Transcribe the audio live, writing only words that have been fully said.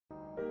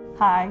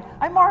Hi,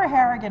 I'm Mara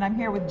Harrigan. I'm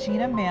here with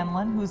Gina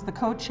Manlin, who's the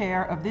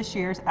co-chair of this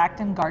year's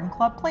Acton Garden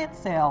Club plant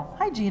sale.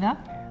 Hi,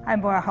 Gina. Hi,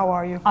 Mara. How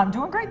are you? I'm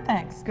doing great,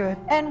 thanks. Good.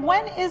 And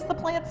when is the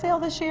plant sale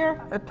this year?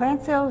 The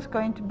plant sale is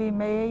going to be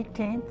May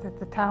 18th at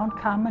the Town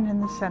Common in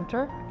the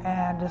center,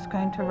 and it's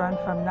going to run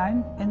from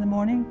 9 in the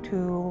morning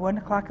to 1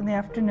 o'clock in the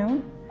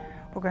afternoon.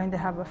 We're going to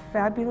have a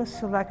fabulous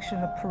selection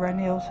of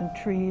perennials and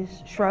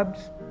trees,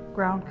 shrubs,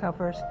 ground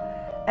covers,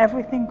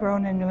 everything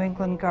grown in New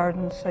England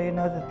gardens, so you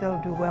know that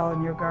they'll do well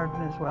in your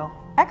garden as well.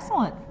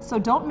 Excellent. So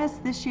don't miss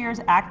this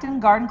year's Acton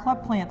Garden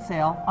Club plant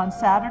sale on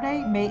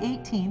Saturday, May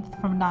 18th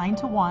from 9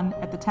 to 1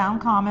 at the Town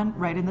Common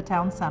right in the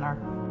town center.